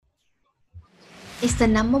It's the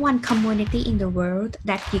number one commodity in the world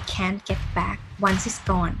that you can't get back once it's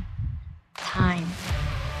gone. Time.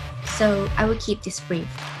 So I will keep this brief.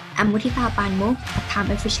 I'm Mutita Panmuk, a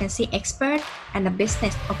time efficiency expert and a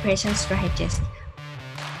business operations strategist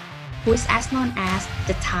who is as known as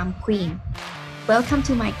the Time Queen. Welcome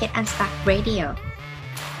to my Get Unstuck Radio.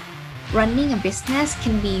 Running a business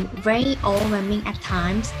can be very overwhelming at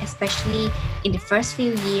times, especially in the first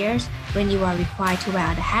few years when you are required to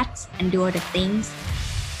wear the hats and do other things.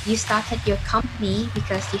 You started your company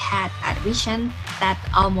because you had a vision that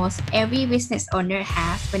almost every business owner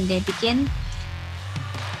has when they begin.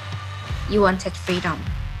 You wanted freedom,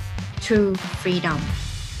 true freedom.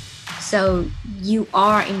 So you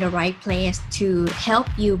are in the right place to help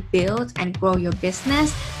you build and grow your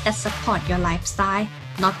business that support your lifestyle,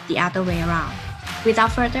 not the other way around.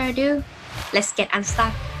 Without further ado, let's get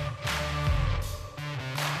unstuck.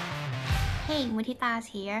 Hey, Mutita's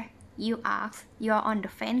here. You asked, you're on the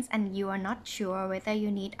fence and you are not sure whether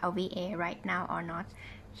you need a VA right now or not.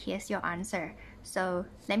 Here's your answer. So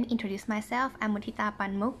let me introduce myself. I'm Mutita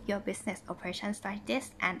Panmuk, your business operations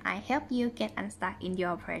strategist, and I help you get unstuck in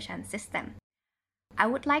your operation system. I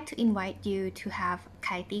would like to invite you to have a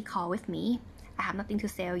clarity call with me. I have nothing to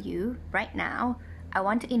sell you right now. I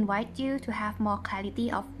want to invite you to have more clarity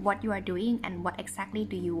of what you are doing and what exactly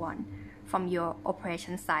do you want from your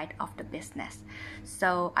operation side of the business.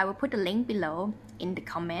 So I will put the link below in the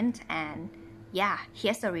comment, and yeah,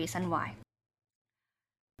 here's the reason why.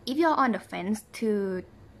 If you're on the fence to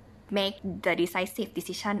make the decisive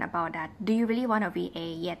decision about that, do you really want a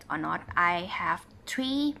VA yet or not? I have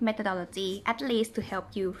 3 methodology at least to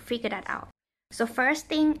help you figure that out. So first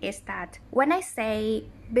thing is that when I say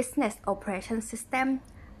business operation system,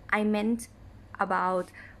 I meant about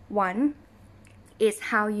 1 is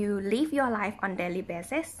how you live your life on daily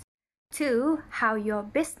basis. 2, how your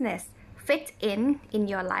business fits in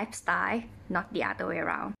your lifestyle, not the other way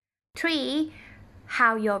around. 3,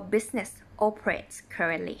 how your business operates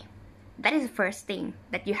currently. That is the first thing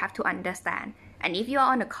that you have to understand. And if you're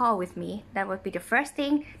on a call with me, that would be the first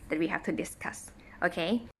thing that we have to discuss.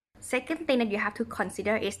 Okay? Second thing that you have to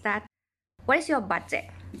consider is that what is your budget?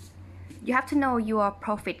 You have to know your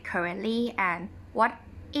profit currently and what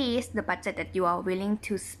is the budget that you are willing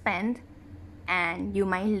to spend, and you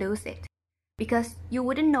might lose it because you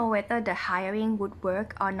wouldn't know whether the hiring would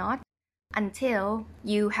work or not until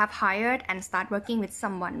you have hired and start working with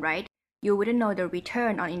someone, right? You wouldn't know the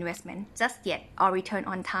return on investment just yet, or return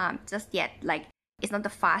on time just yet. Like, it's not the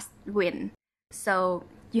fast win. So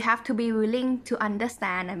you have to be willing to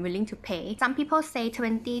understand and willing to pay. Some people say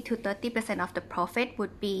 20 to 30% of the profit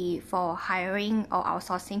would be for hiring or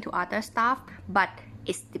outsourcing to other staff, but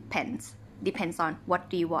it depends on what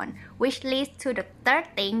do you want. Which leads to the third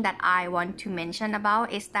thing that I want to mention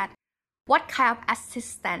about is that what kind of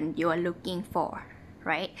assistant you are looking for,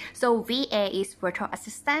 right? So VA is virtual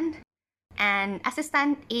assistant, and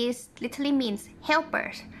assistant is literally means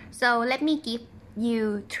helpers. So let me give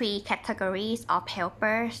you 3 categories of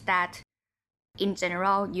helpers that in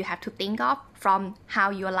general you have to think of, from how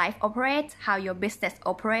your life operates, how your business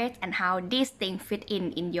operates, and how these things fit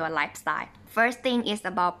in your lifestyle. First thing is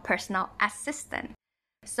about personal assistant.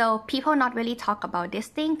 So people not really talk about this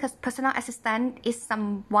thing because personal assistant is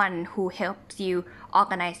someone who helps you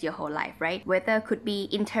organize your whole life, right? Whether it could be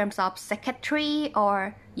in terms of secretary,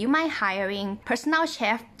 or you might hiring personal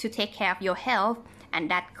chef to take care of your health,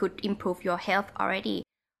 and that could improve your health already.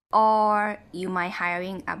 Or you might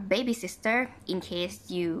hiring a baby sister in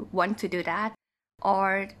case you want to do that,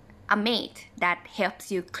 or a maid that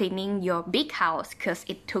helps you cleaning your big house because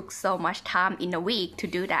it took so much time in a week to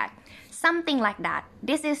do that. Something like that.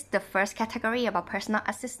 This is the first category about personal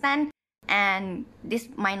assistant, and this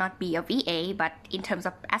might not be a VA, but in terms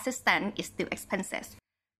of assistant, it's still expensive.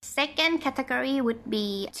 Second category would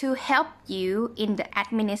be to help you in the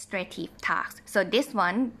administrative tasks. So this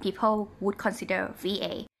one, people would consider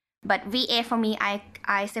VA. But VA for me,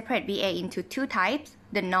 I separate VA into 2 types.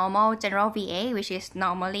 The normal general VA, which is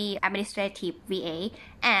normally administrative VA,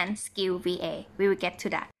 and skill VA. We will get to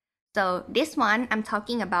that. So this one, I'm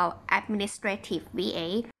talking about administrative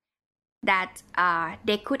VA, that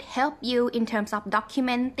they could help you in terms of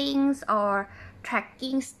documenting or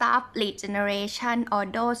tracking stuff, lead generation, or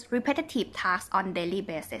those repetitive tasks on daily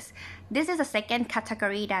basis. This is a second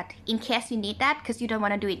category that in case you need that because you don't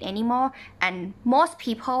want to do it anymore, and most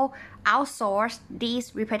people outsource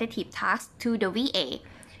these repetitive tasks to the VA.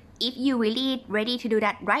 If you really ready to do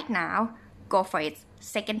that right now, go for it.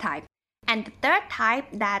 Second type. And the third type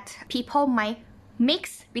that people might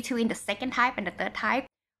mix between the second type and the third type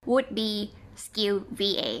would be skill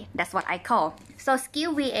VA. That's what I call. So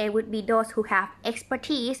skill VA would be those who have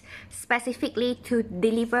expertise specifically to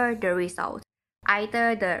deliver the result.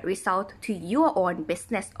 Either the result to your own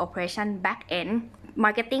business operation back end,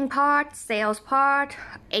 marketing part, sales part,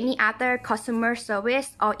 any other customer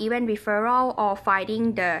service, or even referral, or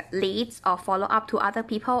finding the leads or follow up to other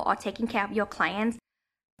people, or taking care of your clients.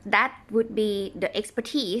 That would be the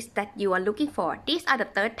expertise that you are looking for. These are the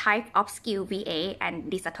third type of skill VA, and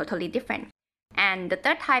these are totally different. And the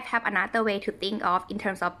third type have another way to think of in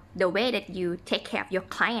terms of the way that you take care of your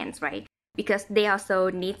clients, right? Because they also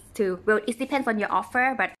need to, well, it depends on your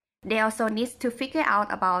offer, but they also need to figure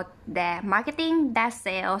out about their marketing, their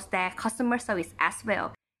sales, their customer service as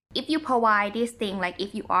well. If you provide this thing, like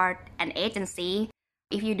if you are an agency,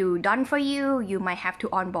 if you do done for you, you might have to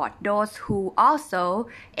onboard those who also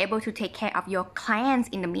able to take care of your clients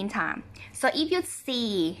in the meantime. So if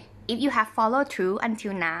you have followed through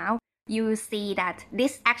until now, you will see that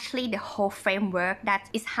this actually the whole framework, that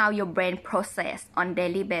is how your brain process on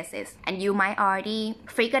daily basis. And you might already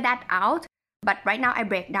figure that out. But right now I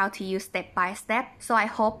break down to you step by step. So I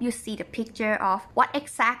hope you see the picture of what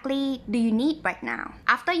exactly do you need right now.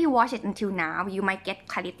 After you watch it until now, you might get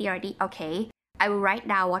clarity already. Okay, I will write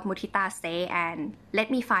down what Mutita say and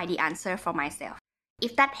let me find the answer for myself.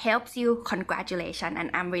 If that helps you, congratulations, and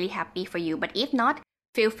I'm really happy for you. But if not,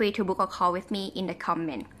 feel free to book a call with me in the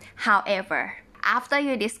comment. However, after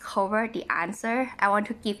you discover the answer, I want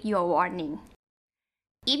to give you a warning.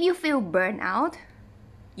 If you feel burnt out,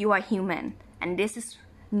 you are human, and this is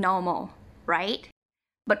normal, right?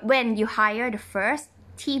 But when you hire the first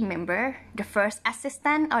team member, the first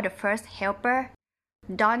assistant, or the first helper,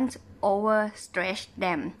 don't overstretch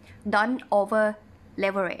them. Don't over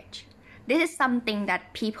leverage. This is something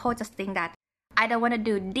that people just think that I don't want to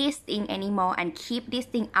do this thing anymore and keep this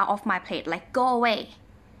thing out of my plate, like go away.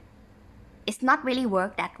 It's not really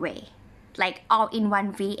work that way. Like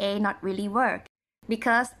all-in-one VA not really work.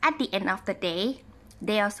 Because at the end of the day,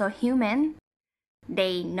 they are so human.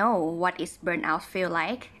 They know what is burnout feel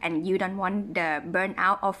like, and you don't want the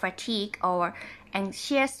burnout or fatigue or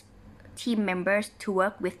anxious team members to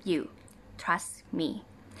work with you. Trust me.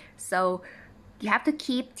 So you have to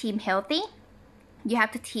keep team healthy. You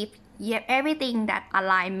have to keep everything that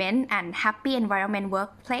alignment and happy environment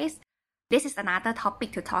workplace. This is another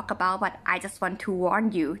topic to talk about, but I just want to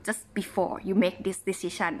warn you just before you make this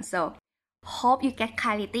decision. So hope you get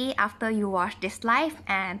clarity after you watch this live,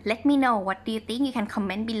 and let me know what do you think. You can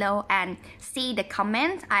comment below and see the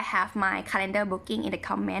comment. I have my calendar booking in the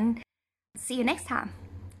comment. See you next time.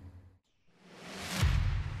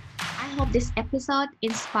 I hope this episode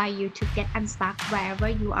inspires you to get unstuck wherever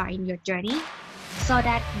you are in your journey, so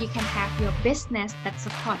that you can have your business that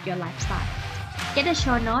support your lifestyle. Get the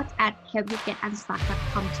show notes at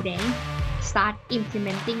helpyougetunstuck.com today. Start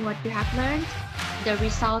implementing what you have learned. The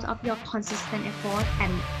result of your consistent effort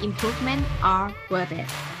and improvement are worth it,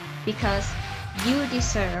 because you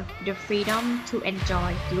deserve the freedom to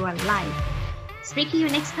enjoy your life. Speak to you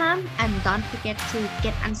next time, and don't forget to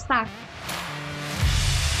get unstuck.